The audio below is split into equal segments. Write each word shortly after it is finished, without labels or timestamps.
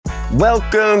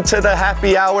Welcome to the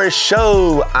Happy Hour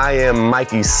Show. I am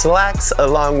Mikey Slacks.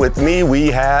 Along with me, we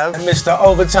have Mr.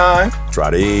 Overtime.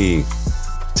 Trotty.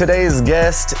 Today's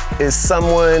guest is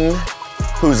someone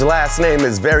whose last name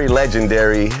is very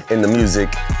legendary in the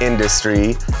music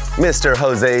industry, Mr.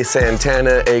 Jose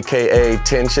Santana, aka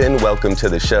Tension. Welcome to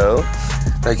the show.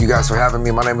 Thank you guys for having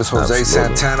me. My name is Jose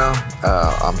Absolutely. Santana.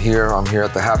 I'm here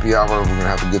at the Happy Hour. We're gonna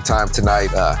have a good time tonight.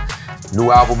 New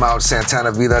album out,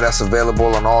 Santana Vida, that's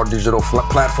available on all digital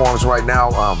platforms right now.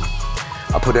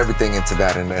 I put everything into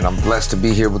that, and I'm blessed to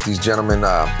be here with these gentlemen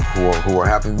who are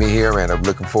having me here, and I'm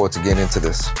looking forward to getting into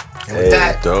this. And with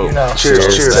that, dope. you know,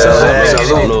 Cheers.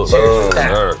 Salute.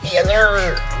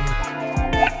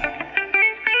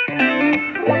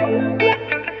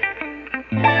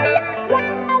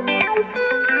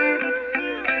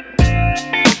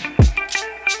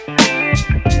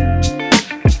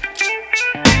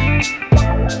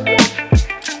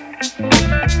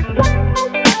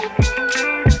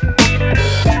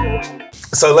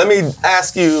 So let me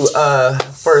ask you,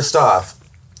 first off,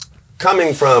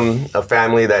 coming from a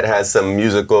family that has some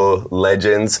musical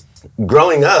legends,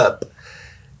 growing up,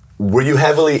 were you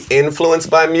heavily influenced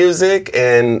by music?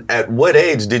 And at what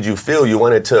age did you feel you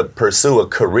wanted to pursue a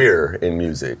career in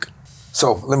music?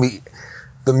 So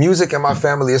the music in my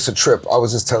family, it's a trip. I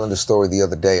was just telling the story the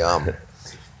other day.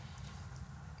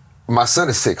 My son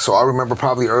is 6, so I remember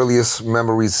probably earliest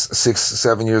memories, 6,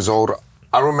 7 years old.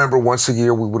 I remember once a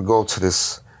year we would go to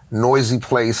this noisy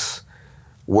place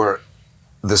where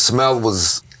the smell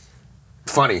was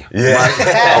funny. Yeah. Right?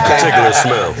 A particular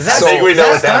smell. I think we know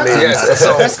what that means. Yes, Is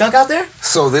that skunk out there?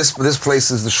 So this place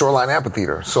is the Shoreline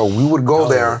Amphitheater. So we would go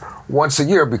there once a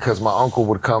year because my uncle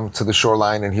would come to the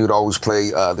Shoreline and he would always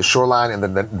play the Shoreline, and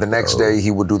then the next day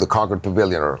he would do the Concord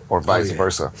Pavilion or vice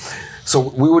versa. So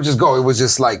we would just go. It was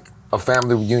just like a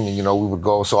family reunion, you know, we would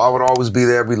go. So I would always be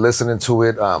there, be listening to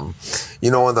it.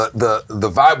 You know, and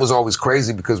the vibe was always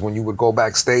crazy because when you would go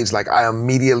backstage, like I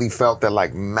immediately felt that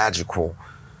like magical,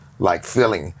 like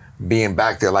feeling being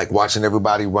back there, like watching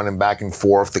everybody running back and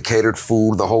forth, the catered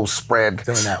food, the whole spread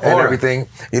Feeling that and aura. everything.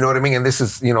 You know what I mean? And this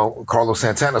is, you know, Carlos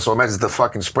Santana. So imagine the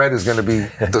fucking spread is gonna be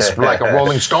like a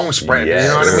Rolling Stone spread. Yes, you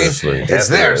know what I mean? seriously. It's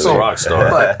there. So Rock star.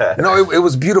 but no, it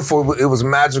was beautiful. It was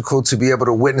magical to be able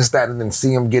to witness that and then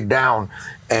see him get down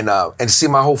and see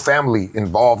my whole family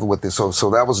involved with it. So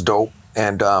that was dope.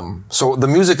 And so the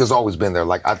music has always been there.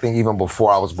 Like I think even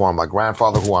before I was born, my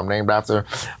grandfather, who I'm named after,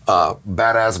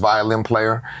 badass violin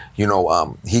player. You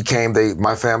know,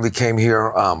 my family came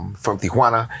here from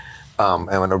Tijuana.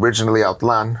 And originally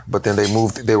Outlan, but then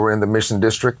they were in the Mission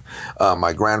District.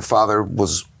 My grandfather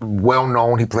was well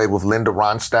known. He played with Linda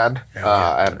Ronstadt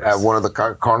at one of the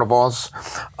carnivals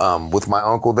with my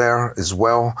uncle there as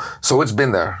well. So it's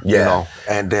been there, you know.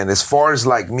 And then as far as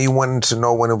like me wanting to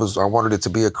know when I wanted it to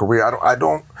be a career, I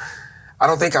don't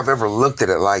think I've ever looked at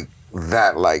it like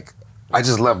that. Like I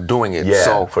just love doing it. Yeah,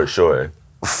 So for sure.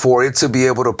 for it to be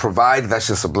able to provide, that's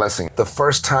just a blessing. The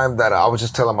first time that I was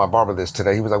just telling my barber this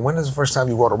today, he was like, when is the first time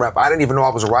you wrote a rap? I didn't even know I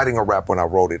was writing a rap when I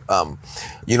wrote it.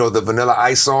 You know, the Vanilla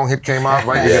Ice song came out,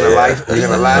 right? You're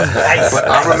gonna laugh. But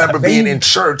I remember being in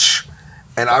church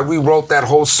and I rewrote that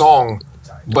whole song,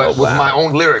 but with my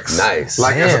own lyrics. Nice.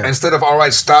 Like Damn. instead of all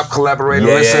right, stop, collaborate,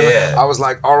 listen, I was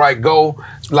like, all right, go.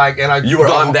 Like, and You were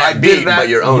on that beat, but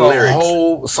your own lyrics. The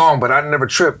whole song, but I never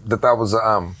tripped that was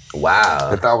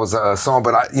Wow. that was a song,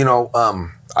 but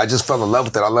I just fell in love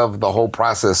with it. I love the whole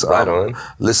process Right of on.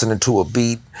 listening to a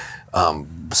beat,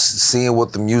 seeing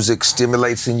what the music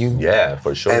stimulates in you, Yeah,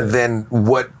 for sure. and then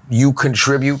what you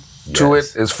contribute to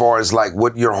Yes. it as far as like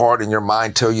what your heart and your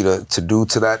mind tell you to do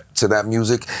to that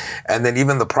music. And then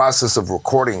even the process of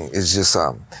recording is just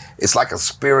it's like a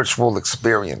spiritual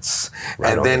experience. Right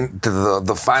and on. then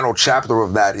the final chapter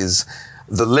of that is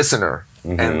the listener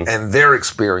and their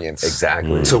experience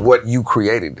Exactly. to what you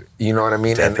created. You know what I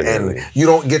mean? Definitely. And you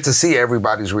don't get to see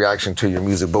everybody's reaction to your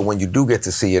music, but when you do get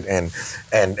to see it and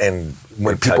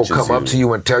when It people touches come up you. to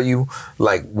you and tell you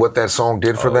like what that song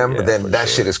did for them, yeah, then for that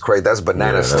sure. shit is crazy. That's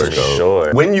bananas to For me.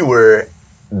 sure. When you were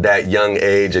that young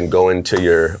age and going to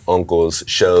your uncle's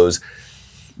shows,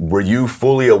 were you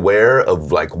fully aware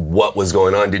of like what was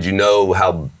going on? Did you know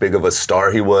how big of a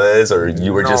star he was, or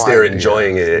you were just there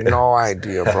enjoying it? No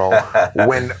idea, bro.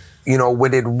 when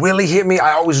it really hit me,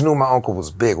 I always knew my uncle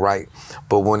was big, right?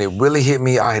 But when it really hit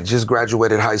me, I had just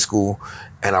graduated high school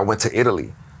and I went to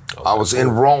Italy. I was in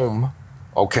Rome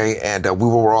Okay, and we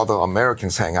were where all the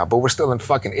Americans hang out, but we're still in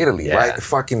fucking Italy, Yeah. right?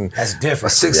 Fucking That's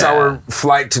different. A 6-hour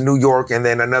flight to New York, and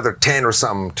then another 10 or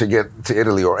something to get to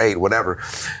Italy, or 8, whatever.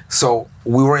 So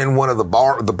we were in one of the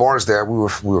bars there. We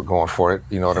were going for it.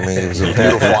 You know what I mean? It was a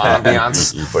beautiful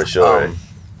ambiance. For sure.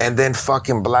 And then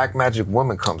fucking Black Magic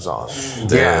Woman comes on.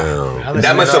 Damn.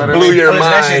 That must You know have what I blew mean? your Listen,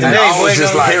 that shit mind. today, I was boy,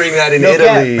 just no cap. hearing that in No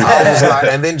cap. Italy. I was like,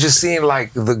 and then just seeing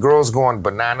like the girls going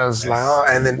bananas, like, oh,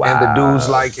 and then and the dudes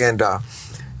like, and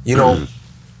you know,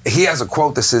 he has a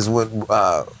quote that says, "When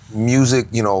music,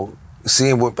 you know,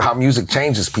 seeing how music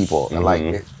changes people and like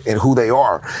and who they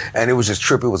are," and it was just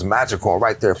trip. It was magical, and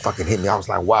right there, fucking hit me. I was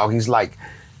like, wow, he's like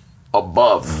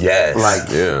above, Yes. like,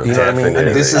 Yeah. you know what I mean? And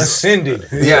Definitely. this is. Ascended.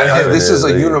 Yeah, this is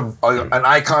Definitely. an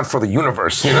icon for the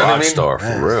universe. You know what I Rock mean? star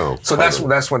for real. So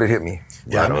that's when it hit me.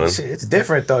 Yeah, I mean, on. it's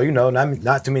different though. You know,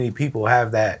 not too many people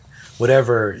have that.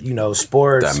 Whatever, you know,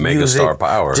 sports, That mega music, star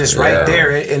power. just Yeah. right there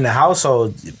in the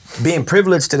household. Being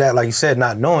privileged to that, like you said,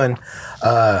 not knowing.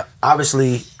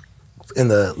 Obviously, in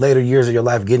the later years of your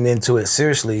life, getting into it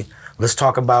seriously. Let's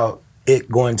talk about it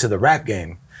going to the rap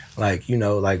game. Like, you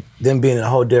know, like them being in a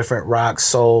whole different rock,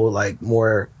 soul, like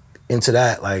more into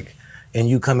that, like, and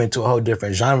you come into a whole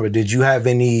different genre. Did you have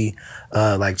any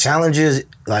like challenges,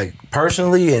 like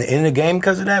personally and in the game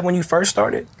because of that when you first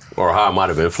started? Or how it might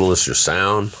have influenced your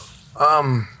sound.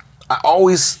 I've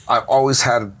always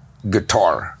had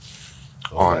guitar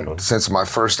right. since my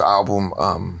first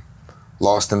album,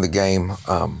 Lost in the Game.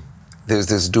 There's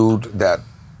this dude that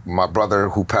my brother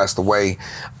who passed away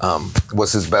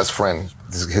was his best friend.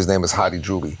 His name is Hadi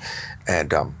Druby,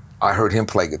 and I heard him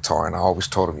play guitar, and I always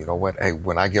told him, you know what? Hey,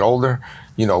 when I get older,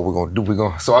 you know we're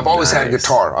gonna. So I've always had Nice.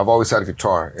 guitar. I've always had a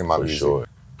guitar in my For music. sure.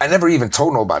 I never even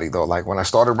told nobody though. Like when I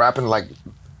started rapping, like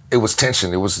it was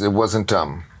tension. It wasn't.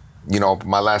 You know,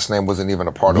 my last name wasn't even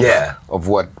a part of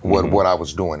what I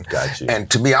was doing. Got you. And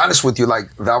to be honest with you,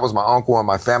 like that was my uncle and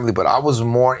my family, but I was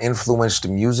more influenced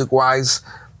music-wise,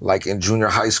 like in junior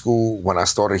high school when I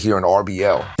started hearing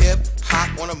RBL. Hip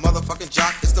hop on a motherfucking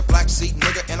jock. It's the black seat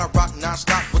nigga, and I rock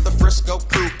non-stop with the Frisco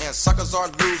crew, and suckers are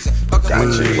losing.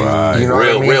 Right. You know what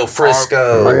I mean? Real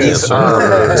Frisco. He's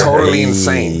totally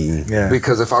insane. Yeah.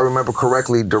 Because if I remember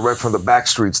correctly, Direct from the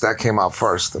Backstreets, that came out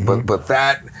first. But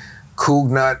that,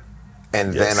 Coog Nut,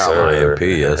 and Yes, then sir. IMP,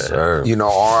 yes, sir. you know,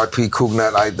 R.I.P. Coog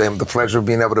Nut. I had the pleasure of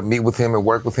being able to meet with him and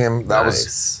work with him. That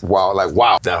Nice. was wow, like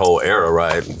wow. That whole era,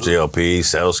 right? GLP,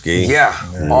 Selsky. Yeah,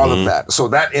 all of that. So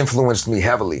that influenced me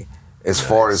heavily as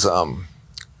far as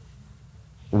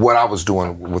what I was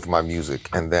doing with my music.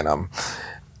 And then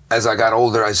as I got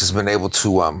older, I've just been able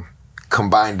to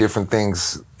combine different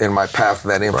things in my path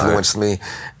that influenced me.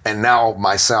 And now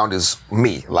my sound is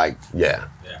me. Like Yeah.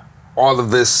 all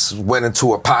of this went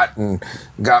into a pot and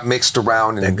got mixed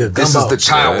around, and That good this is gumbo. the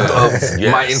child of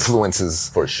Yes. my influences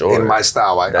For sure. in my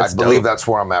style. I That's believe dope. that's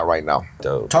where I'm at right now.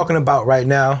 Dope. Talking about right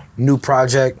now, new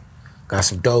project, got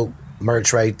some dope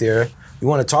merch right there. You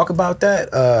want to talk about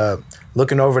that?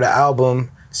 Looking over the album,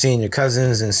 seeing your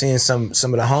cousins and seeing some of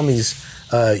the homies,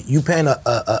 you paying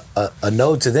a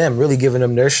note to them, really giving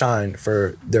them their shine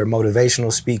for their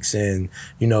motivational speaks and,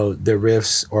 you know, their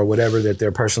riffs or whatever that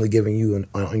they're personally giving you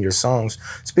on your songs.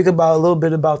 Speak about a little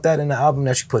bit about that in the album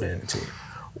that you put into it.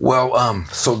 Well,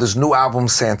 so this new album,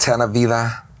 Santana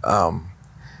Vida,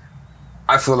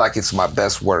 I feel like it's my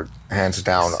best work, hands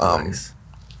down. Nice.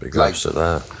 Big like- ups to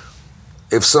that.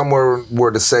 If someone were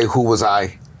to say who was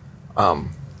I,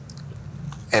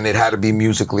 and it had to be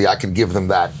musically, I could give them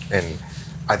that, and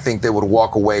I think they would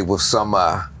walk away with some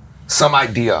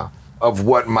idea of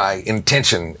what my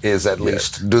intention is. At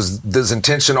least, does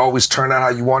intention always turn out how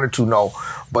you want it to? No,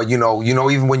 but you know,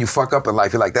 even when you fuck up in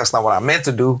life, you're like, that's not what I meant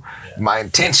to do. My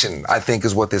intention, I think,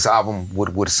 is what this album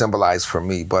would symbolize for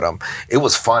me. But it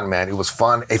was fun, man. It was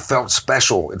fun. It felt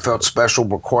special. It felt special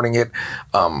recording it.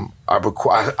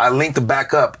 I linked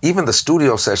back up. Even the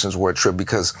studio sessions were a trip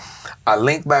because I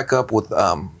linked back up with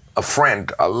a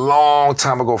friend, a long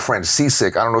time ago friend,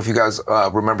 Seasick. I don't know if you guys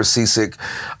remember Seasick,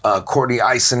 Courtney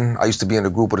Eisen. I used to be in a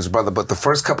group with his brother, but the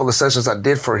first couple of sessions I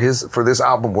did for this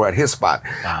album were at his spot.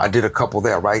 Wow. I did a couple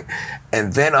there, right?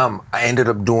 And then I ended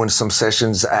up doing some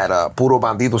sessions at Puro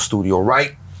Bandido Studio,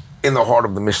 right in the heart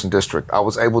of the Mission District. I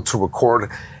was able to record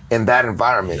in that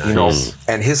environment, you know.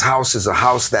 And his house is a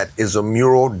house that is a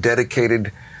mural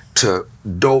dedicated to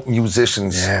dope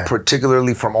musicians,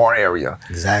 particularly from our area.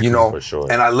 Exactly. You know, For sure.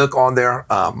 and I look on there,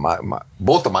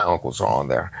 both of my uncles are on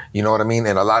there. You know what I mean?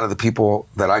 And a lot of the people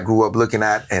that I grew up looking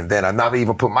at, and then I never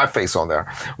even put my face on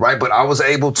there, right? But I was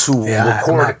able to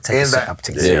record in that.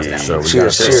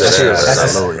 Cheers.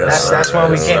 That's why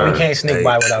we can't sneak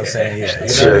by without saying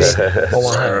Cheers. For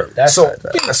 100.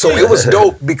 So it was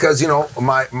dope because, you know,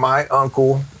 my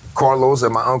uncle Carlos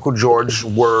and my uncle George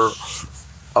were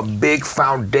a big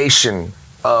foundation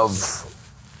of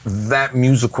that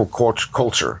musical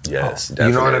culture. Yes, You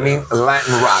know what I definitely. mean?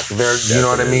 Latin rock. There, you know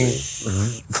what I mean?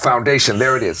 Foundation.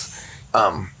 There it is.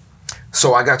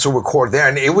 So I got to record there,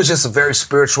 and it was just a very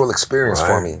spiritual experience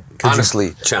for me.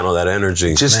 Honestly, Channel that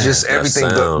energy. just that everything.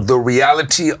 sound. The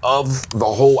reality of the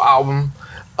whole album,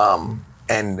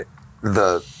 and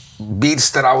the beats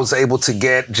that I was able to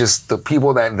get, just the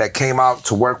people that came out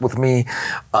to work with me,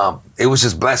 it was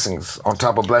just blessings on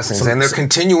top of blessings, and they're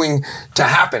continuing to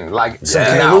happen. Like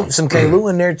some K-Lou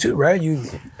in there too, right?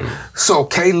 So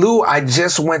K-Lou, I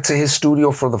just went to his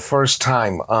studio for the first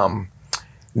time.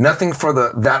 Nothing for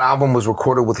that album was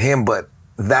recorded with him, but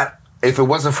that if it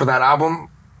wasn't for that album,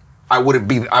 I wouldn't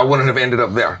have ended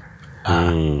up there.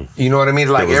 You know what I mean?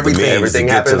 Like Everything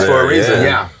happens for a reason.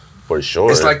 Yeah. For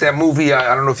sure. It's like that movie,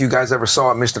 I don't know if you guys ever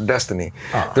saw it, Mr. Destiny.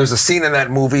 There's a scene in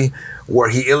that movie where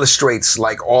he illustrates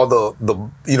like all the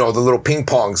little ping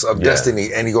pongs of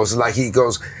destiny, and he goes,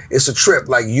 it's a trip.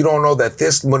 Like, you don't know that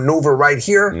this maneuver right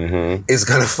here is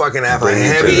gonna fucking have a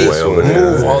heavy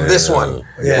move on this one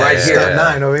right here. Step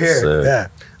 9 over here. Yeah.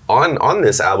 On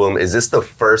this album, is this the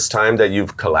first time that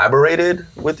you've collaborated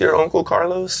with your Uncle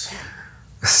Carlos?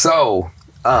 So,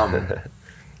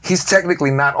 he's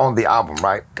technically not on the album,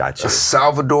 right? Gotcha.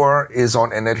 Salvador is on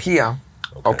Energia.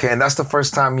 Okay, and that's the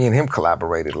first time me and him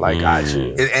collaborated. Like,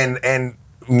 Gotcha. And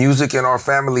music in our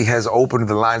family has opened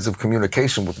the lines of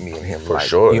communication with me and him. For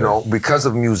sure. You know, because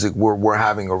of music, we're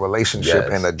having a relationship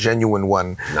and a genuine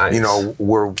one. Nice. You know,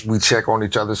 where we check on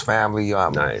each other's family.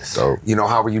 Nice. So, you know,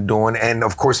 how are you doing? And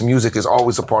of course, music is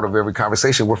always a part of every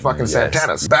conversation. We're fucking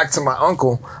Santanas. Back to my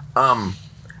uncle.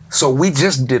 So we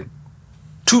just did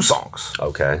 2 songs.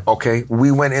 Okay.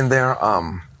 We went in there.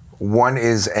 One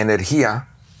is Energia,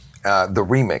 the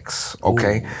remix.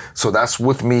 Okay. So that's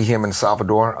with me, him, and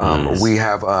Salvador. We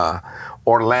have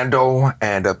Orlando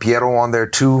and Piero on there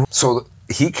too. So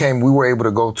he came. We were able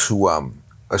to go to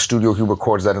a studio. He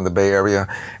records that in the Bay Area,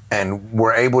 and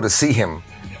we're able to see him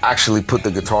actually put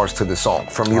the guitars to the song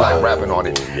from me like rapping on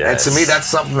it. Yes. And to me, that's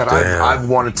something that I've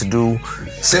wanted to do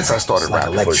since I started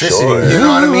rapping. electricity. For sure. You know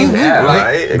what I mean? Yeah, Like,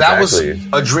 right? That was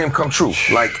Exactly. a dream come true,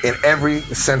 like in every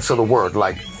sense of the word.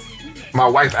 Like, my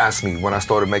wife asked me when I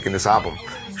started making this album,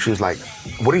 she was like,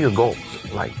 what are your goals?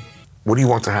 Like, what do you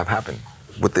want to have happen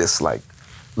with this? Like,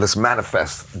 let's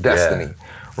manifest destiny,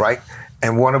 right?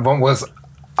 And one of them was,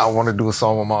 I want to do a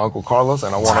song with my Uncle Carlos,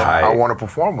 and I want to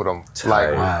perform with him, like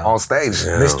on stage.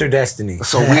 Mr. Destiny.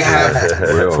 So we have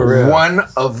For real. one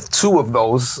of 2 of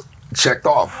those checked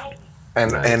off,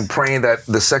 and praying that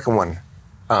the second one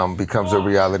becomes a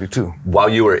reality too. While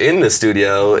you were in the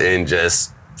studio and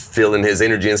just feeling his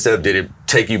energy and stuff, did it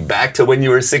take you back to when you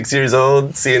were 6 years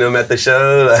old, seeing him at the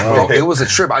show? Well, it was a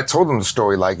trip. I told him the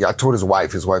story. Like, I told his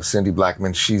wife, Cindy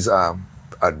Blackman. She's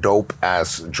a dope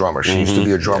ass drummer. She used to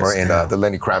be a drummer in the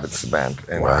Lenny Kravitz band,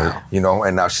 and you know,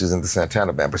 and now she's in the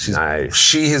Santana band. But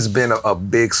she has been a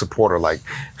big supporter. Like,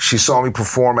 she saw me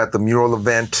perform at the mural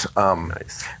event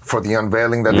for the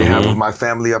unveiling that they have with my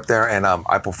family up there, and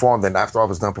I performed. And after I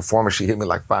was done performing, she hit me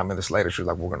like 5 minutes later. She was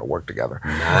like, "We're gonna work together."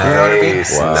 Nice. You know what I mean?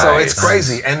 Wow. So it's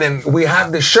crazy. And then we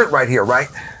have this shirt right here, right?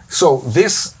 So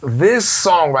this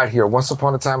song right here, "Once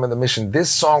Upon a Time in the Mission," this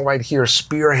song right here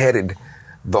spearheaded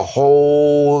the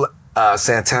whole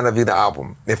Santana Vida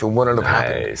album, if it wouldn't have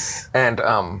happened.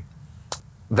 And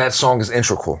that song is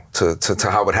integral to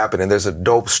how it happened, and there's a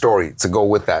dope story to go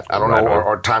with that. I don't know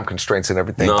our time constraints and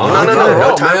everything. No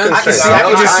time constraints.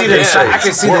 I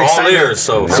can see We're the all ears,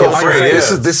 so So feel free.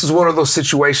 this is one of those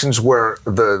situations where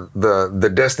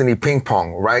the destiny ping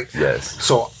pong, right? Yes.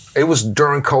 So it was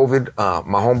during COVID.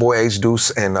 My homeboy H Deuce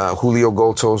and Julio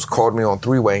Gotos called me on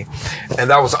 3-way, and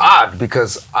that was odd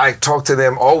because I talked to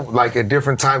them like at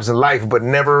different times in life, but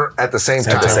never at the same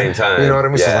time. At the same time. You know what I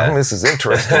mean? So Yeah. I was like, this is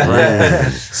interesting.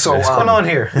 Right? So What's going on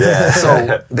here?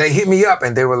 So they hit me up,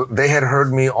 and they had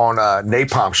heard me on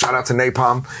Napalm. Shout out to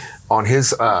Napalm on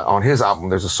his album.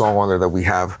 There's a song on there that we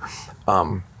have.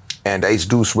 And H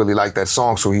Deuce really liked that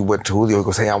song, so he went to Julio. He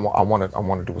goes, "Hey, I want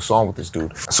to do a song with this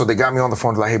dude." So they got me on the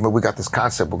phone. They're like, "Hey, man, we got this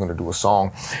concept. We're gonna do a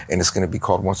song, and it's gonna be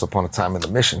called Once Upon a Time in the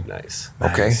Mission." Nice.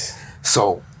 Okay.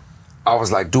 So I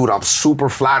was like, dude, I'm super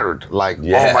flattered. Like,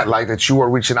 like that you are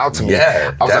reaching out to me.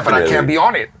 Yeah, I was like, but I definitely. can't be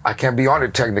on it. I can't be on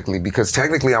it technically because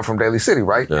technically I'm from Daly City,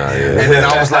 right? Yeah. And then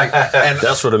I was like, and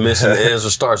That's where the mission ends or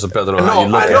starts, depending on how no,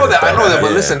 you look I at know it. that, I know that. But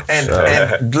Yeah, listen,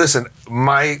 and listen,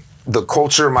 the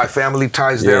culture, my family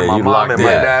ties there, Yeah, my you mom locked and in.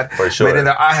 my dad. For sure. Man, and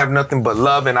I have nothing but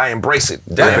love, and I embrace it.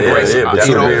 I Definitely. embrace it. but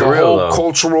You know, being the real, whole though.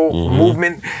 cultural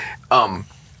movement.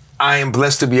 I am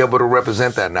blessed to be able to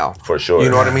represent that now. For sure. You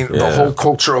know what I mean? The Yeah. whole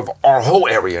culture of our whole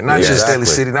area, not just Daly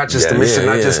City, not just the mission,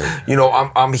 not just, you know,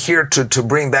 I'm here to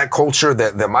bring that culture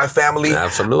that my family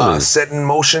Absolutely. set in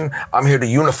motion. I'm here to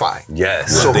unify.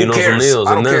 Yes. So who Latinos and cares? Neos I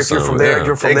don't and care then if you're some, from there, yeah.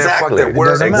 you're from there, fuck Exactly. that. It We're,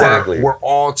 doesn't matter. we're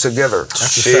all together.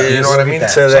 Cheers. You know what I mean? To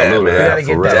that, Salute, man. You gotta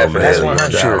get for that. real, man. That's Yeah,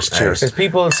 100. Cheers, cheers. Because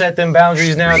people set them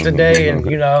boundaries now today, and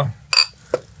you know,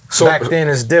 So back then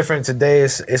it's different. Today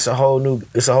it's a whole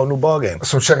new ball game.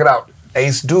 So check it out.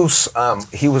 Ace Deuce,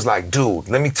 he was like, dude,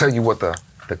 let me tell you what the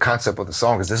concept of the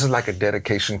song is. This is like a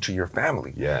dedication to your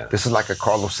family. Yeah. This is like a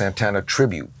Carlos Santana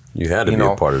tribute. You had to be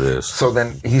a part of this. So then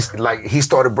he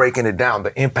started breaking it down,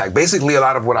 the impact. Basically, a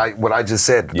lot of what I just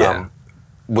said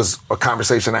was a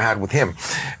conversation I had with him.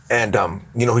 And,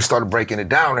 you know, he started breaking it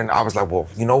down, and I was like, well,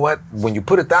 you know what? When you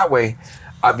put it that way,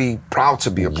 I'd be proud to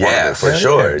be a part of Yeah, this. for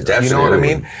sure. Definitely. You know what I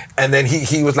mean? And then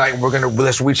he was like,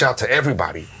 let's reach out to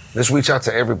everybody. Let's reach out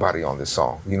to everybody on this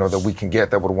song, you know, that we can get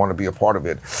that would want to be a part of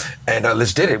it. And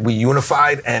let's did it. We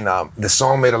unified, and the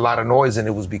song made a lot of noise, and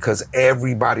it was because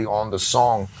everybody on the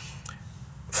song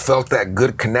felt that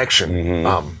good connection.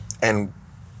 And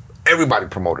everybody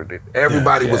promoted it.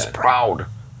 Everybody was proud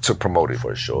to promote it.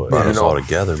 For sure. Brought You us know, all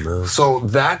together, man. So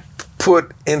that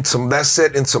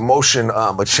set into motion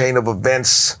a chain of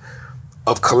events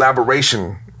of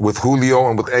collaboration with Julio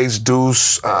and with Ace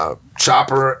Deuce,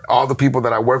 Chopper, all the people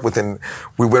that I work with, and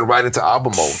we went right into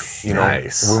album mode. You know,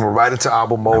 Nice. we went right into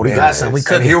album mode. We got some. We and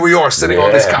cooking. here we are sitting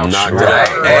on this couch. knocked Right,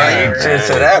 out. right. Cheers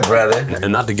to that, brother.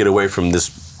 And not to get away from this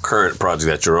current project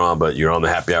that you're on, but you're on the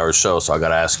Happy Hour show, so I got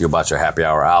to ask you about your Happy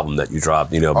Hour album that you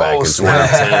dropped, you know, back in snap.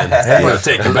 2010. I'm going to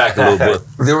take you back a little bit.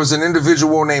 There was an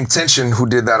individual named Tension who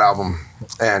did that album,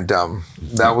 and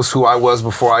that was who I was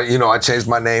before I changed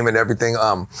my name and everything.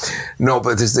 No,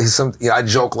 but there's some. I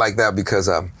joke like that because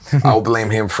I'll blame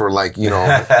him for like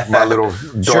my little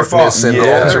darkness and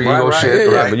alter ego shit.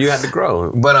 Yeah, Right? but you had to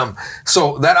grow. But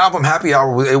so that album, Happy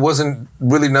Hour, it wasn't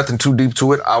really nothing too deep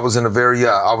to it. I was in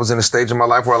a stage in my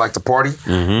life where I like to party,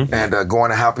 and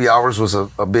going to happy hours was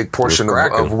a big portion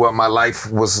of what my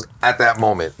life was at that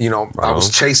moment. You know, I was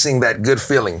chasing that good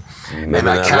feeling, and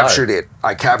I captured it.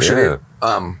 I captured it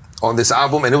on this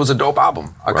album, and it was a dope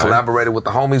album. I collaborated with the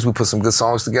homies. We put some good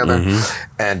songs together,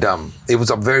 and it was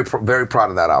very proud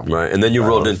of that album. Right, and then you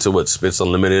rolled into what, Spits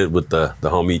Unlimited with the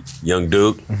homie Young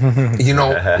Duke. You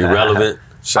know, Irrelevant.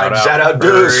 Shout out. Shout out,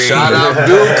 Duke. shout out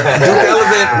Duke, Duke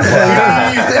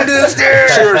Element.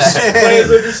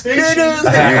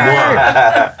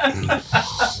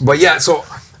 But yeah, so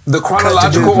the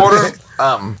chronological order,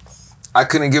 I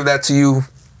couldn't give that to you,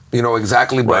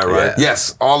 exactly, but Right.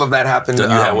 yes, all of that happened. You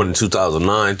had one in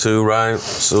 2009 too, right?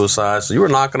 Suicide. So you were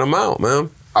knocking them out, man.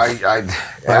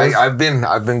 I've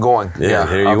been going. Yeah,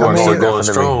 here I've you are, been still going definitely.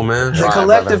 strong, man. The Right,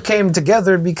 collective brother. came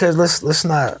together because let's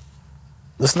not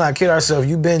kid ourselves.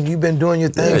 You've been doing your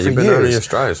thing for you've been years. earning your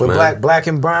stripes, with man. black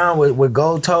and brown, with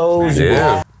gold toes.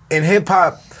 Yeah. In hip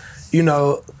hop,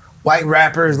 white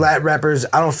rappers, Latin rappers,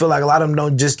 I don't feel like a lot of them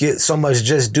don't just get so much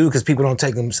just due because people don't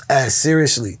take them as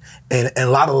seriously. And a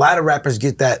lot of rappers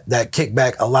get that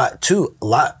kickback a lot too, a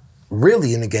lot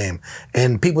really in the game.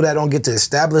 And people that don't get to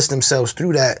establish themselves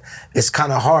through that, it's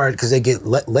kind of hard because they get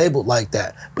labeled like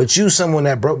that. But you, someone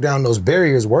that broke down those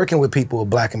barriers, working with people with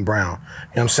black and brown, you know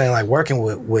what I'm saying? Like working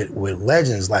with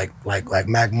legends like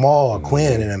Mac Mall,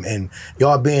 Quinn, and them, and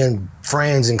y'all being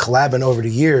friends and collabing over the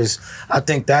years. I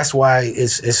think that's why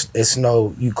it's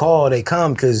no, you call, they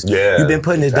come, because you've been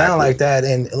putting it down like that.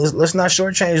 And let's not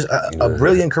shortchange a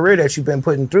brilliant career that you've been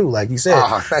putting through, like you said,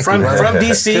 from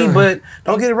DC. But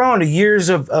don't get it wrong, the years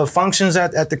of functions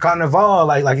at the Carnival,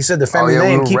 like you said, the family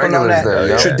name, keeping on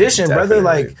that tradition, brother.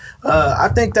 Like I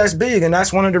think that's big, and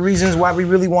that's one of the reasons why we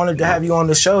really wanted to have you on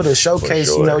the show, to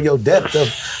showcase your depth of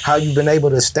how you've been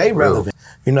able to stay relevant.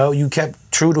 You kept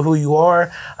true to who you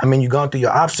are. I mean, you've gone through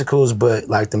your obstacles, but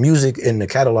like the music in the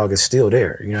catalog is still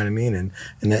there. You know what I mean? And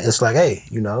it's like, hey,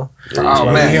 you know,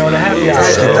 man, here on the happy hour.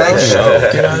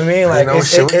 Thank you. You know what I mean? Like, Can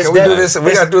we do this?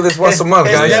 We gotta do this once a month,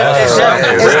 guys.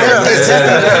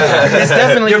 It's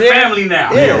definitely Your there. family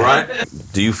now. Yeah, right.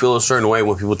 Do you feel a certain way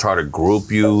when people try to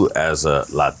group you as a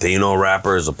Latino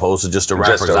rapper as opposed to just a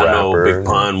rapper? Just a 'Cause I know rapper. Big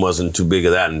Pun wasn't too big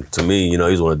of that, and to me, you know,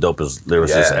 he's one of the dopest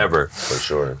lyricists ever. For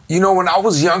sure. You know, when I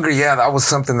was younger, yeah, that was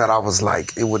something that I was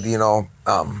like, it would, you know,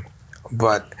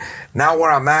 but now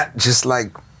where I'm at, just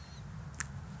like,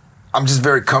 I'm just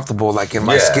very comfortable, like in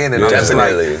my skin, and I'm just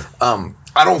definitely. like,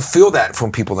 I don't feel that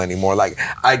from people anymore. Like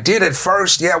I did at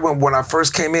first, yeah, when I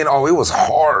first came in, it was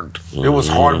hard. It was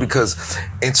hard because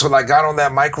until I got on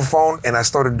that microphone and I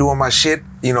started doing my shit,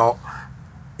 you know,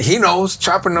 he knows,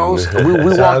 Chopper knows. We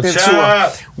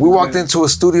walked into a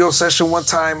studio session one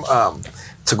time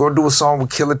to go do a song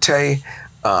with Killer Tay.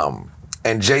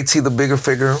 And JT, the bigger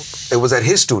figure, it was at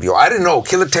his studio. I didn't know.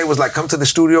 Killer Tay was like, come to the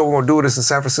studio, we're gonna do this in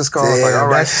San Francisco. I was like, all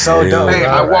right. That's so dope. Man,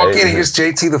 I walk in and here's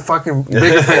JT, the fucking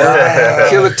bigger figure.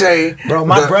 Killer Tay. Bro,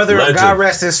 my brother, legend. God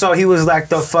rest his soul, he was like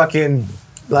the fucking,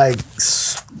 like,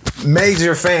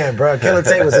 major fan, bro. Killer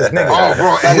Tay was his nigga. Oh,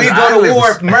 bro. Like, we go to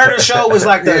war. Murder Show was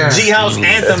like the G House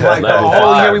anthem, like the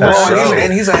whole year we went on.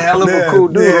 And he's a hell of a cool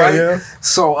dude, right? Yeah.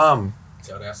 So,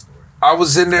 I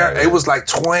was in there. It was like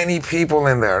 20 people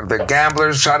in there. The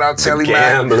Gamblers, shout out Telly,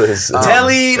 man. Gamblers.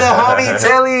 Telly, the homie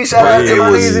Telly. Shout out to my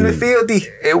niggas in the fieldy.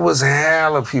 It was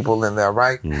hella people in there,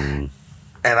 right? And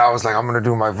I was like, I'm gonna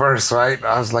do my verse, right?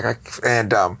 I was like,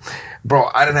 bro,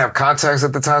 I didn't have contacts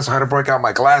at the time, so I had to break out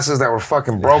my glasses that were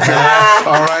fucking broken.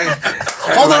 All right,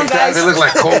 Hold on, guys. They look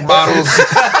like Coke bottles. You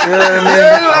know what I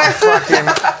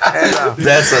mean?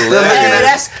 That's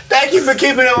hilarious. Thank you for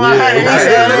keeping it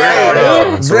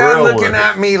 100. They're looking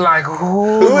at me like,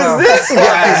 who is this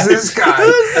guy? Is this guy?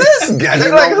 Who's this guy? You They're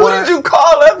know like, who what? did you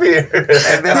call up here?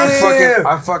 And then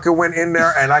I fucking went in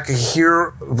there and I could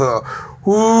hear the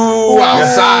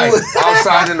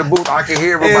outside in the booth. I could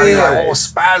hear everybody like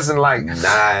spazzing like.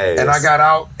 Nice. And I got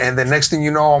out, and the next thing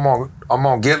you know, I'm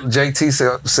on get JT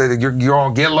said that you're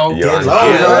on Get Low. You're on You know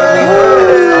what Get I mean?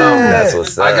 That's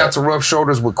what's up. I got to rub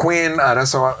shoulders with Quinn.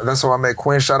 That's how I met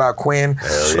Quinn. Shout out Quinn.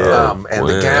 yeah. And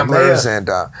the Gamblers and.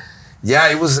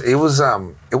 Yeah, it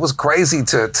was crazy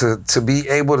to be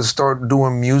able to start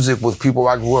doing music with people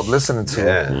I grew up listening to.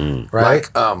 Yeah. Right.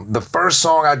 Like the first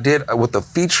song I did with the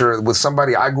feature with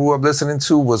somebody I grew up listening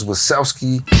to was with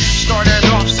Selsky. Started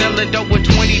off selling dope with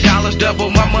 $20, double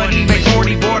my money, make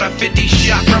 40, bought a 50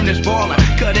 shot from this baller.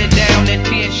 Cut it down at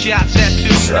 10 shots at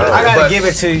 2. I gotta give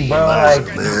it to you, bro. Like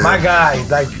my guy,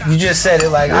 like you just said it.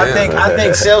 Like I think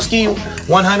Selsky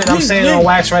 100. I'm saying it on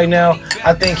wax right now.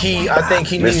 I think he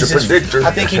needs his. Predictor.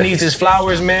 I think he needs his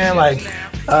flowers, man. Like.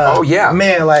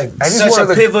 Man, like he's such one a of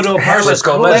the pivotal person,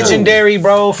 Cool. legendary,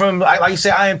 bro. From like you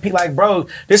said, IMP, like bro,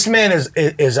 this man is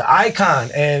an icon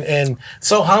and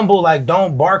so humble. Like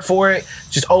don't bark for it,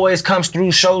 just always comes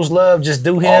through, shows love, just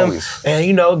do him, Always. and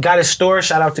you know got his store.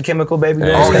 Shout out to Chemical Baby.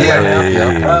 But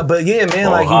yeah,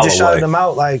 man, like you just shouted them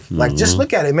out, like just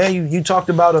look at it, man. You talked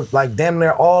about like damn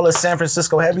near all of San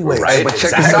Francisco heavyweights. Right. But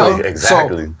check Exactly, this out.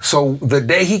 exactly. So the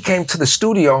day he came to the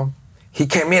studio, he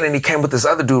came in and he came with this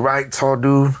other dude, right? Tall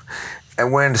dude.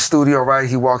 And we're in the studio, right?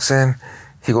 He walks in.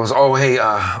 He goes, oh, hey,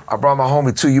 I brought my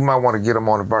homie too. You might want to get him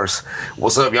on the verse.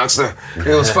 What's up, youngster?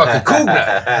 It was fucking cool.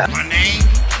 My name,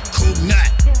 Cool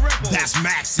Nut. That's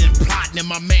Maxin, plotting in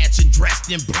my mansion, dressed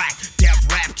in black. Death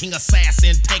rap, king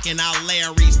assassin, taking out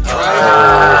Larry's. So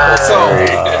I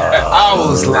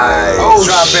was like, oh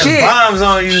Dropping shit. bombs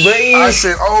on you, baby. I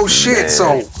said, oh shit.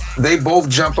 So they both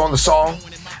jumped on the song.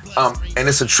 And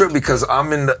it's a trip because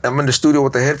I'm in the studio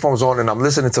with the headphones on and I'm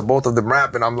listening to both of them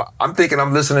rap and I'm thinking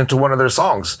I'm listening to one of their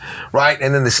songs, right?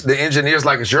 And then the engineer's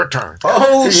like, it's your turn.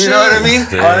 Oh shit! You know what I mean?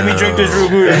 Let me drink this real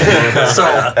good. So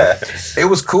it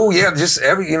was cool, yeah. Just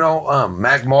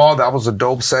Mac Mall, that was a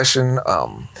dope session.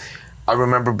 I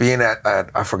remember being at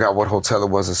I forgot what hotel it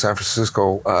was in San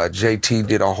Francisco. JT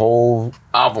did a whole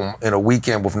album in a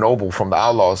weekend with Noble from the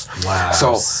Outlaws. Wow,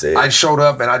 So sick. I showed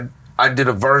up and I did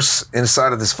a verse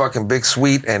inside of this fucking big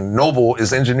suite, and Noble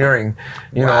is engineering,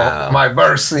 my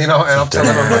verse, and I'm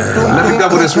telling him, let me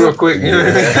double this real quick. You know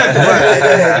what I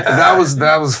mean? But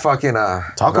that was fucking.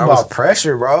 Talk about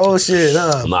pressure, bro. Shit,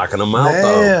 Knocking them out,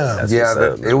 though.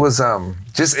 Damn. it was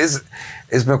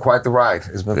it's been quite the ride.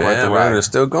 It's been quite Yeah, the man, ride. it's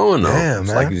still going, though. Damn,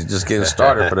 It's man. like you're just getting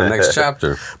started for the next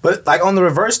chapter. But like on the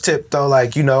reverse tip though,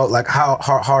 like like how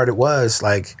hard it was,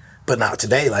 like. But not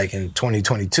today, like in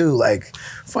 2022, like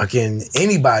fucking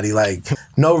anybody, like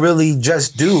no really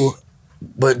just do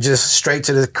but just straight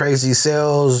to the crazy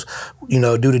sales, you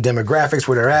know, due to demographics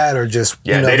where they're at, or just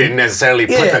Yeah, you know, they didn't necessarily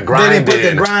put the grind in. They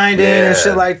didn't put the grind in and Yeah.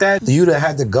 shit like that. You'd have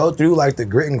had to go through like the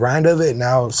grit and grind of it.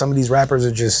 Now some of these rappers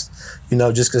are just, you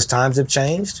know, just because times have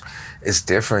changed. It's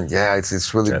different, yeah.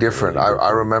 It's really different. I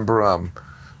remember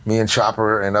me and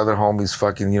Chopper and other homies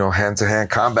fucking, you know,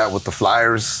 hand-to-hand combat with the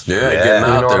flyers. Yeah, getting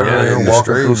out there, man. walking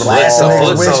through the Blasting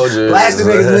mall. niggas' soldiers. blasting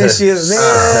niggas' windshields.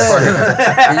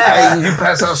 Hey, you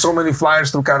pass out so many flyers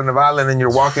through Carnival, and then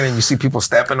you're walking and you see people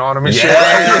stepping on them and shit.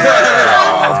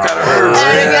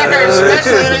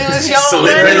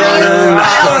 Slipping on them.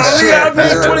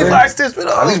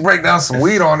 At least break down some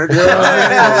weed on it.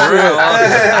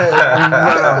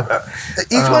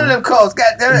 Each one of them calls,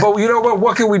 goddamn it. But you know what?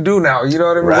 What can we do now? You know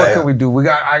what I mean? Right. What can we do? We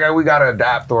got to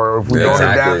adapt, or if we don't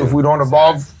Exactly. adapt, if we don't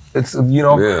evolve, it's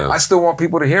I still want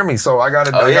people to hear me, so I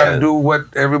gotta do what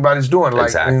everybody's doing, like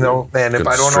Exactly. you know. And if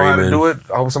I don't know how to do it,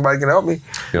 I hope somebody can help me.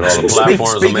 You know, all the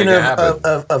platforms will make Speaking it happen.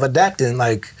 of adapting,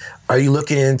 like, are you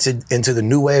looking into the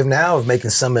new wave now of making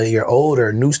some of your old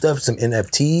or new stuff, some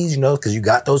NFTs, you know, because you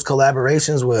got those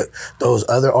collaborations with those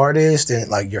other artists and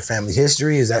like your family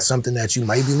history? Is that something that you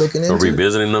might be looking So into?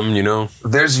 revisiting them, you know.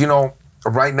 There's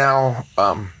right now,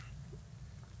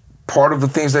 part of the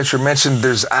things that you mentioned,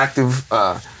 there's active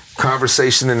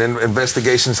conversation and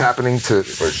investigations happening to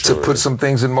put some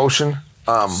things in motion.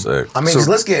 Sick. I mean, 'cause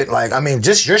let's get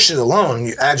just your shit alone.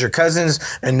 You add your cousins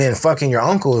and then fucking your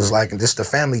uncles, like just the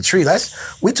family tree.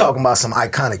 We talking about some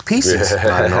iconic pieces.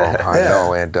 I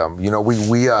know, and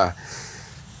we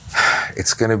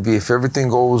it's gonna be, if everything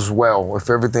goes well, if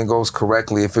everything goes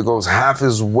correctly, if it goes half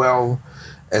as well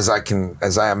as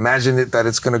I imagine it that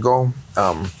it's gonna go,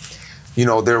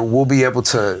 there we'll be able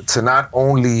to not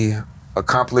only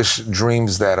accomplish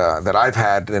dreams that I've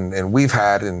had and we've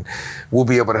had, and we'll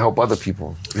be able to help other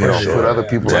people, put other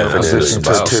people in a position to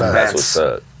That's advance. what's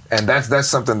up. And that's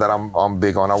something that I'm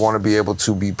big on. I want to be able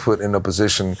to be put in a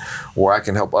position where I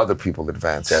can help other people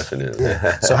advance. Definitely.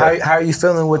 So how are you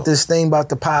feeling with this thing about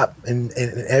the pop and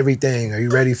everything? Are you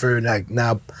ready for, like,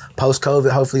 now post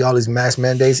COVID? Hopefully all these mask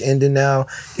mandates ending now,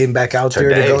 getting back out there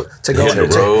to go Hit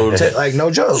the road. like,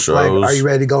 no joke. Shows. Like, are you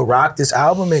ready to go rock this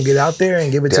album and get out there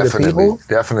and give it to the people?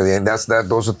 Definitely, and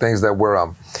those are things that we're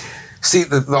See,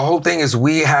 the whole thing is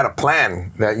we had a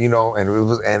plan that,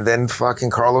 and then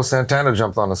fucking Carlos Santana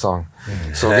jumped on the song.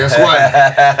 So guess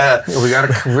what?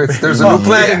 There's a new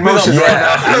plan in motion right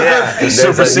now. Yeah.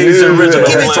 Supersedes the original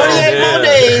Give me plan. 28 more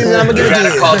days and I'm gonna get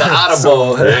it. Called the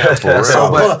audible. Yeah, for real.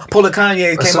 So pull a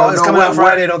Kanye. It's coming out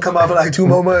Friday. Don't come out for like 2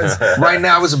 more months. Right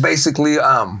now it's basically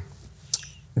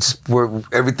where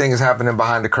everything is happening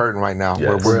behind the curtain right now.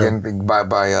 Yes. We're getting by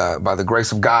the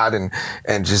grace of God and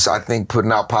just, I think,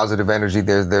 putting out positive energy.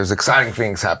 There's exciting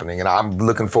things happening, and I'm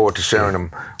looking forward to sharing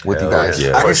them with you guys.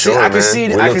 yeah. I can see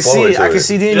it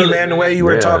in you, man. The way you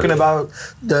were Yeah. talking about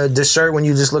the shirt when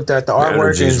you just looked at the artwork and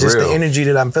energy's just real. the energy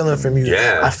that I'm feeling from you.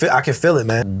 Yeah. I can feel it,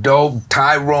 man. Dope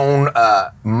Tyrone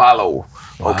Malo.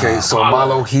 Okay, so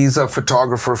Malo, he's a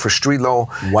photographer for Street Low.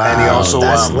 Wow, And he also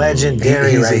that's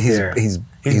legendary right there. He's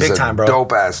big time, bro.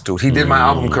 Dope ass dude. He did my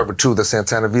album cover too, the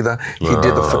Santana Vida. He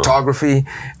did the photography,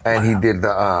 and he did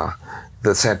the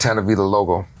Santana Vida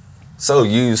logo. So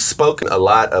you've spoken a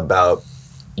lot about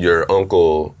your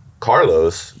uncle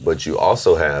Carlos, but you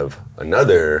also have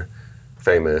another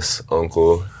famous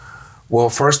uncle. Well,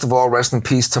 first of all, rest in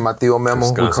peace to my Tío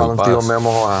Memo. We call him Wisconsin Tío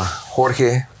Memo.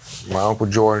 Jorge, my Uncle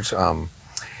George.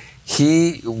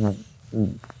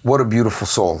 What a beautiful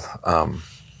soul.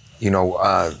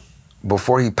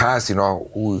 Before he passed,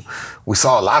 we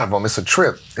saw a lot of him. It's a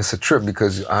trip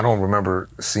because I don't remember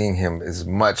seeing him as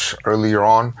much earlier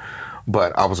on,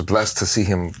 but I was blessed to see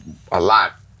him a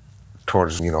lot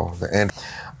towards, the end.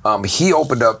 He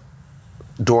opened up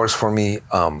doors for me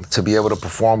to be able to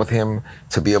perform with him,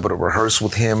 to be able to rehearse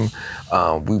with him.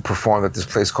 We performed at this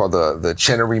place called the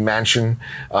Chenery Mansion.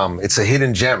 It's a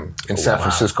hidden gem in San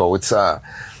Francisco. It's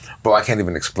bro, I can't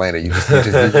even explain it. You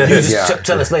just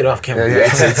Tell us later off camera. yeah,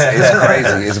 it's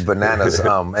crazy. It's bananas.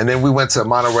 And then we went to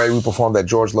Monterey. We performed at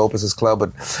George Lopez's club, but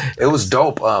it was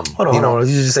dope. Hold on.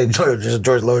 You just say George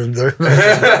Logan. Well,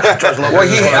 I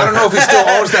don't know if he still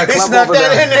owns that club over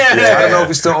there. Yeah, I don't know if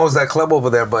he still owns that club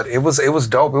over there, but it was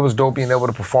dope. It was dope being able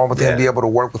to perform with him, be able to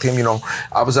work with him.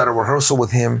 I was at a rehearsal with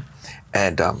him,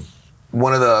 and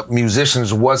one of the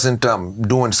musicians wasn't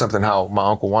doing something how my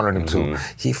uncle wanted him to.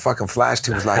 He fucking flashed.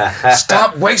 He was like,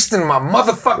 "Stop wasting my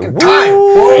motherfucking time."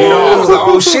 I was like,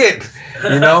 "Oh shit,"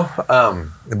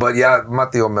 But yeah, my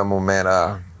Tío Memo,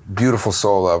 man, beautiful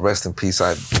soul. Rest in peace.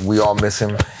 We all miss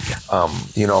him.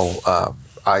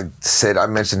 I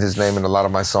mentioned his name in a lot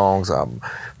of my songs.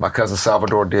 My cousin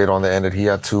Salvador did on the end that he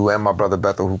had too, and my brother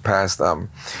Beto who passed.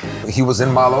 He was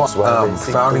in Malo,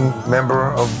 founding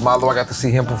member of Malo. I got to see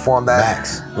him perform that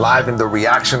live, and the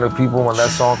reaction of people when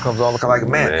that song comes on. Like,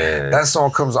 man, that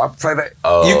song comes on. I play that.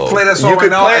 You can play that song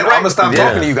right now, and I'm gonna stop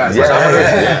talking to you guys.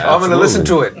 I'm gonna listen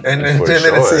to it, and in 10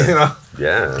 minutes, you know.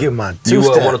 Yeah. Give my You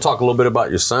want to talk a little bit about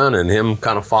your son and him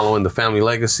kind of following the family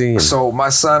legacy? So my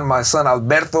son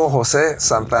Alberto Jose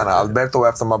Santana. Alberto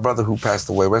after my brother who passed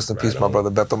away. Rest in peace, my brother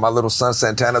Beto. My little son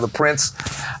Santana the Prince.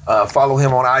 Follow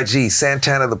him on IG.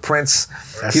 Santana the Prince.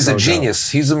 He's a genius.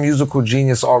 Dope. He's a musical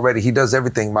genius already. He does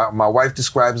everything. My wife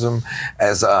describes him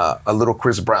as a little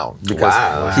Chris Brown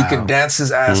because he can dance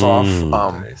his ass off.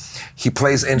 He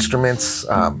plays instruments,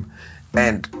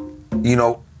 and you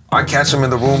know, I catch him in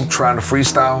the room trying to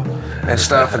freestyle and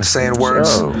stuff and saying words.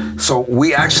 So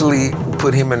we actually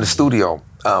put him in the studio,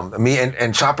 me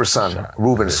and Chopper's son,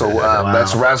 Ruben. So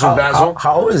that's Razzle Dazzle.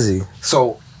 How old is he?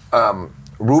 So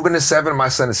Ruben is 7, my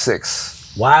son is 6.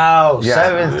 Wow,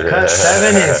 7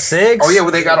 and 6? Oh yeah,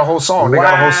 well they got a whole song. They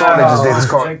got a whole song they just did. It's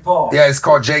called Jake Paul. Yeah, it's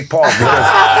called Jake Paul because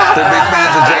they're big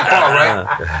fans of Jake Paul,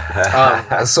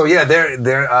 right? So yeah,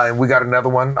 they're we got another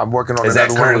one. I'm working on. Is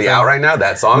another that currently out right now?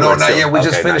 That song? No, not yet. We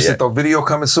just finished it though. Video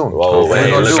coming soon. Oh,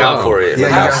 look out for it. Yeah,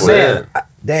 you got it.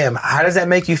 Damn, how does that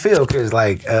make you feel? Because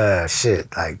like,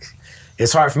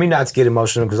 it's hard for me not to get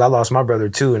emotional because I lost my brother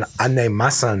too, and I named my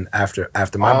son after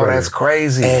my brother. Oh, that's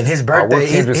crazy. And his birthday,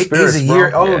 he's a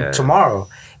year old tomorrow,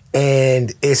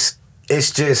 and it's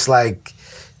just like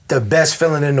the best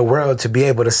feeling in the world to be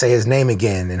able to say his name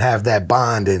again and have that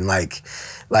bond and like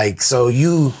so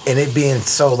you and it being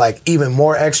so like even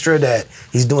more extra that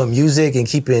he's doing music and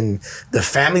keeping the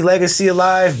family legacy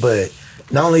alive, but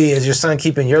not only is your son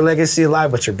keeping your legacy alive,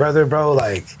 but your brother, bro,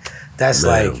 like. That's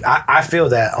like, I feel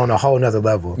that on a whole nother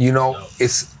level. You know,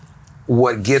 it's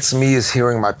what gets me is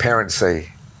hearing my parents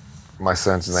say my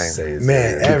son's name.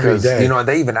 Every day. You know,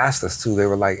 they even asked us too. They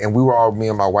were like, and me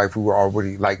and my wife, we were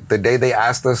already, like, the day they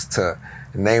asked us to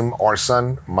name our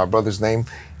son, my brother's name,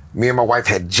 me and my wife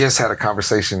had just had a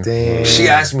conversation. Damn. She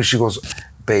asked me, she goes,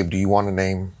 babe, do you want to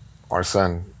name our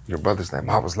son your brother's name?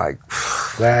 I was like,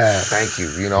 thank you,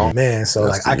 you know? Man, so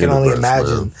like, I can only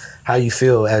imagine how you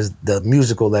feel as the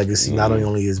musical legacy, not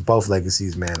only is both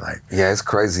legacies, man, like. Yeah, it's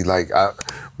crazy. Like,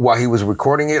 while he was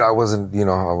recording it, I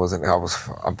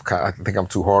think I'm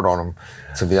too hard on him,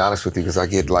 to be honest with you, because I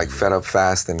get like fed up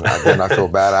fast and then I feel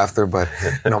bad after, but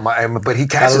you know, but he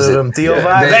catches it. Them Theo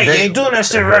vibes. They ain't doing that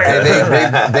shit right.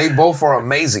 And they both are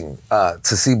amazing to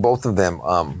see both of them.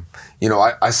 You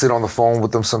know, I sit on the phone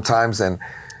with them sometimes and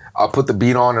I'll put the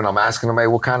beat on and I'm asking them, hey,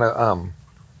 what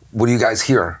do you guys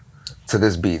hear to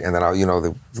this beat? And then we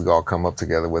all come up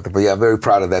together with it. But yeah, I'm very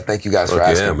proud of that. Thank you guys for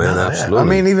asking. Yeah, man, absolutely. I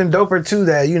mean, even doper too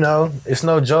that, you know, it's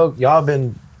no joke. Y'all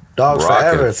been dogs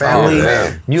forever. Family,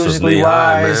 musically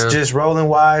wise, just rolling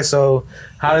wise. So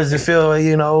how does it feel,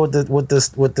 you know, with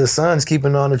the sons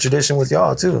keeping on the tradition with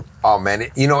y'all too? Oh man,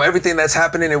 you know, everything that's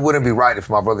happening, it wouldn't be right if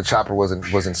my brother Chopper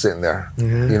wasn't sitting there.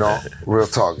 You know, real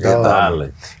talk.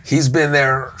 He's been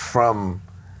there from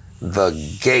the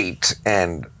gate,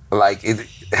 and like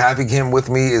having him with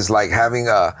me is like having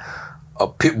a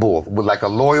pit bull, with like a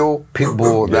loyal pit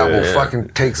bull that will fucking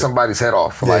take somebody's head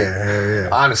off. Like,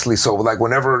 honestly, so like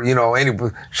whenever, you know,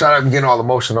 shout out, I'm getting all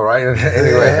emotional, right?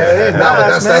 Anyway,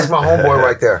 that's my homeboy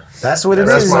right there. That's what it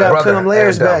is. You gotta put them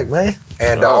layers back, man.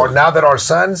 And now that our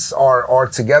sons are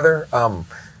together,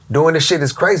 doing this shit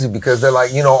is crazy because they're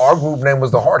like, you know, our group name was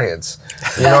the Hardheads.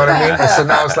 You know what I mean? And so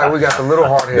now it's like we got the little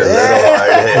Hardheads.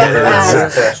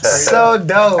 So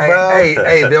dope, bro.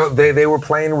 Hey, they were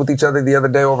playing with each other the other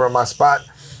day over at my spot.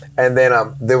 And then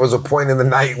there was a point in the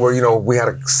night where, you know, we had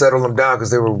to settle them down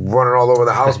because they were running all over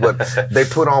the house. But they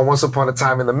put on Once Upon a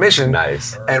Time in the Mission.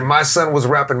 Nice. And my son was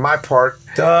rapping my part.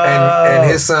 And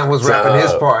his son was rapping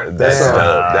his part. That's dope.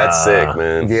 That's sick,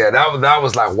 man. Yeah, that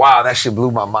was like, wow, that shit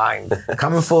blew my mind.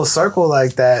 Coming full circle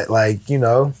like that, like, you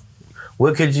know,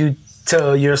 what could you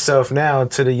tell yourself now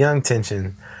to the young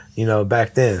Tension, you know,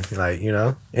 back then? Like, you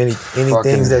know, any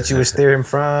things that you would steer him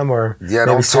from, or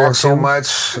don't talk so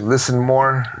much, listen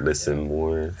more,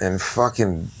 and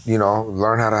fucking, you know,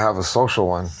 learn how to have a social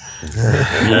one. You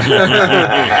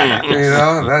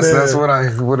know, that's what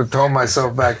I would have told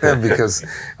myself back then, because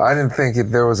I didn't think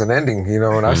there was an ending, you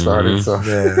know, when I started. So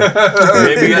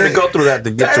maybe you had to go through that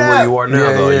to get to where you are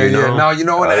now, though. You know? No, you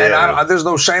know, and there's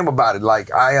no shame about it.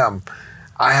 Like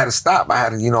I had to stop. I had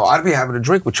to, you know, I'd be having a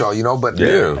drink with y'all, you know, but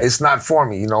it's not for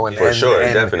me, you know. And, for sure,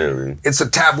 definitely. It's a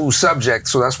taboo subject,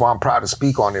 so that's why I'm proud to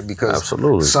speak on it, because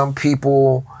some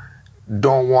people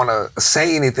don't want to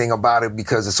say anything about it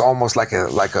because it's almost like an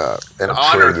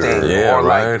honor thing,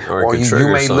 or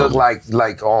you may look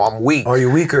like I'm weak, or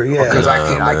you're weaker, because I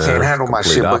can't handle my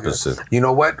shit. Opposite. But you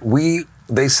know what?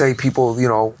 They say people,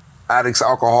 addicts,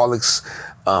 alcoholics.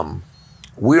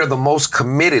 We are the most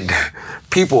committed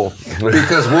people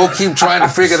because we'll keep trying to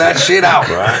figure that shit out.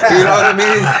 Right. You know what I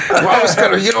mean?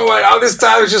 Well, all this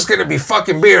time it's just gonna be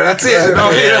fucking beer. That's it. You know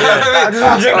what I mean? I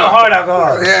just drink no hard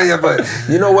alcohol. Yeah, but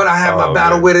you know what? I have my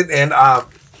battle with it, and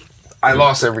I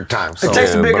lost every time. So. It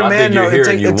takes a bigger man, though. It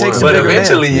takes a but bigger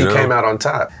eventually man. you came out on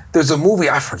top. There's a movie,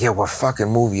 I forget what fucking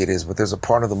movie it is, but there's a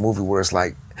part of the movie where it's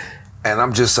like, and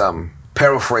I'm just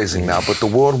paraphrasing now, but the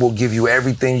world will give you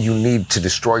everything you need to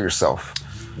destroy yourself.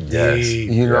 Yes.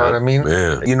 You know what I mean?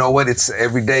 Yeah. You know what? It's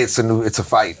every day. It's a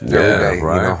fight every day.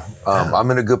 Right. I'm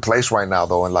in a good place right now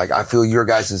though, and like I feel your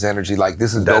guys' energy. Like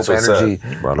this is dope energy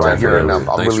right here, and I'm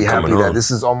Thanks really for happy coming that on. this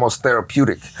is almost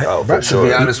therapeutic. Oh, for To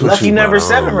be honest with Lucky you, number bro.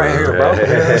 7 right here, bro. You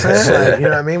know what I'm saying? Like, you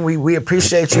know what I mean? We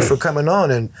appreciate you for coming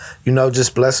on and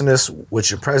just blessing us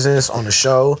with your presence on the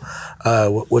show,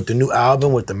 with the new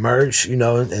album, with the merch,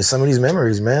 and some of these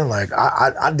memories, man. Like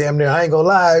I damn near, I ain't gonna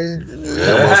lie.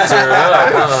 Almost tear it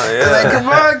up. Like, come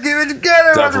on, give it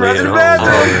together. Definitely Run to the at home,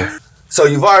 bathroom. So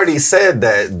you've already said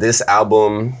that this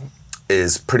album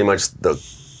is pretty much the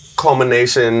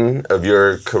culmination of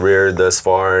your career thus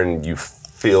far, and you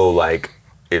feel like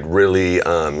it really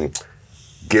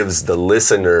gives the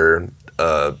listener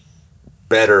a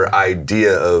better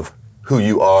idea of who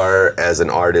you are as an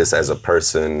artist, as a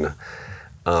person.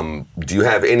 Do you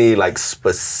have any like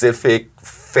specific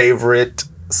favorite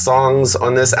songs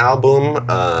on this album,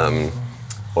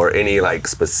 or any like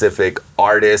specific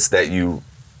artists that you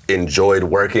enjoyed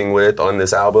working with on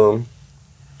this album?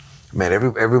 Man,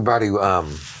 everybody,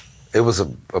 it was a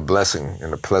blessing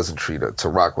and a pleasantry to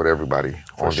rock with everybody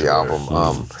on the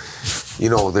album.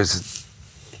 There's,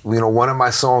 one of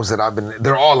my songs that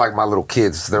they're all like my little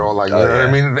kids. They're all like, what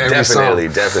I mean? Every Definitely.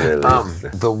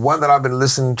 The one that I've been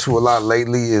listening to a lot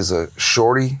lately is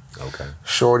Shorty. Okay.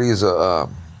 Shorty is a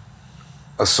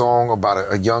song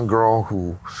about a young girl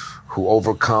who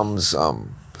overcomes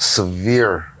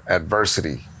severe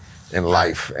adversity in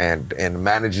life and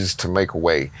manages to make a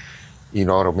way. You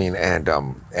know what I mean? And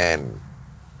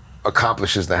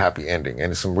accomplishes the happy ending.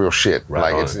 And it's some real shit.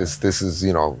 Right like this is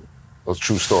a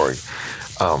true story.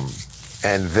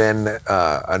 And then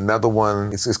another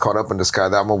one, it's called Up in the Sky.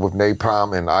 That one with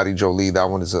Napalm and Adi Jolie. That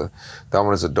one is a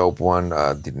dope one.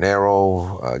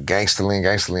 Dinero, Gangsterlean.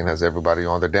 Gangsterlean has everybody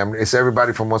on there. It's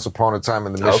everybody from Once Upon a Time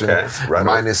in the Mission. Okay, right.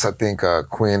 Minus I think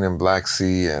Quinn and Black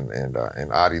Sea and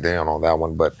Adi, they on that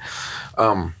one. But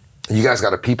you guys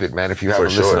got to peep it, man. If you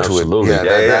haven't listened to absolutely. it,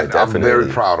 I'm definitely. very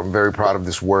proud. I'm very proud of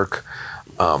this work.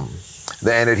 The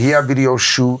Energia video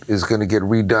shoot is going to get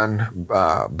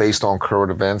redone based on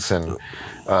current events, and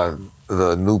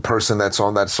the new person that's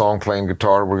on that song playing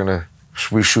guitar, we're going to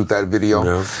reshoot that video. Yeah.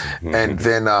 Mm-hmm. And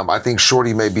then I think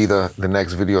Shorty may be the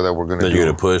next video that we're going to do. You're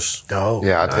going to push? Oh,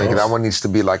 yeah, I think that one needs to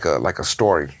be like a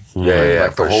story. Yeah,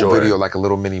 like the whole video, like a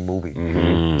little mini movie.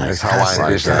 Mm-hmm. That's how I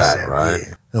envision that, right?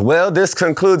 Well, this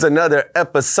concludes another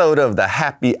episode of the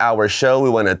Happy Hour Show. We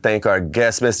want to thank our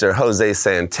guest, Mr. Jose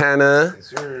Santana. Yes,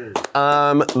 sir.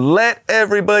 Let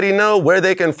everybody know where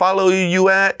they can follow you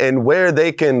at and where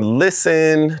they can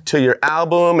listen to your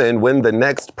album and when the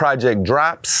next project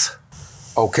drops.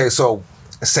 Okay, so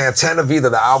Santana Vida,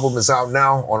 the album is out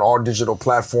now on all digital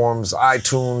platforms,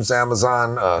 iTunes,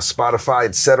 Amazon, Spotify,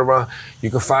 etc. You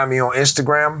can find me on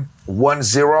Instagram,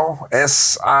 10SION,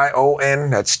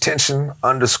 that's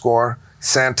tension_Santana,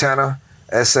 Santana.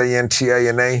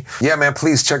 Yeah, man,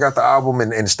 please check out the album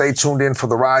and stay tuned in for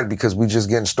the ride because we just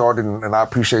getting started and I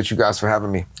appreciate you guys for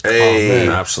having me. Hey,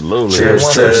 absolutely. Cheers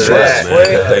to that.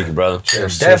 Man. Thank you, brother.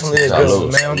 Definitely a good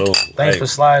one, man. Thanks for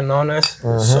sliding on us.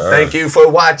 Mm-hmm. Thank you for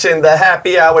watching the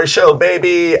Happy Hour Show,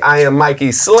 baby. I am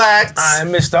Mikey Slacks.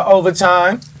 I'm Mr.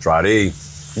 Overtime. Trotty.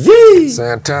 Yee!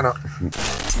 Santana.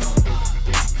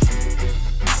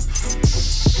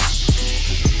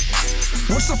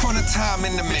 Once upon a time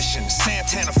in the mission,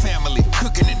 Santana family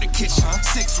cooking in the kitchen,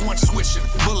 6-1 switching,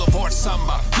 Boulevard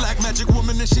Samba, black magic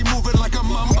woman and she moving like a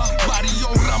mamba, Barrio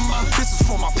Rama. This is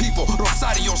for my people,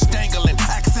 Rosario's dangling,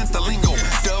 accent the lingo,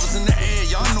 doves in the air,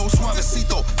 y'all know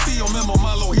suavecito, Tío Memo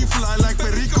Malo, he fly like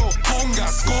Perico,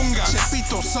 congas,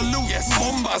 Chepito, salud, yes,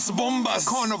 bombas,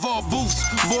 carnival booths,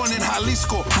 born in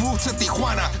Jalisco, moved to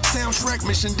Tijuana, soundtrack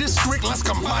mission district, Las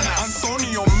Campanas,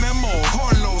 Antonio Memo,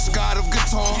 Carlos, god of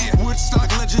guitar, Woodstock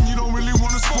legend, you don't really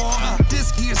want to spar.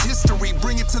 This here's history,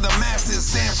 bring it to the masses.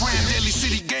 San Fran, Daly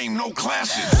City game, no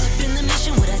clashes. Up in the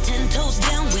mission with our 10 toes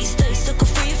down, we stay sucker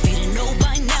free. If you didn't know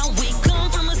by now, we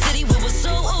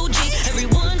OG.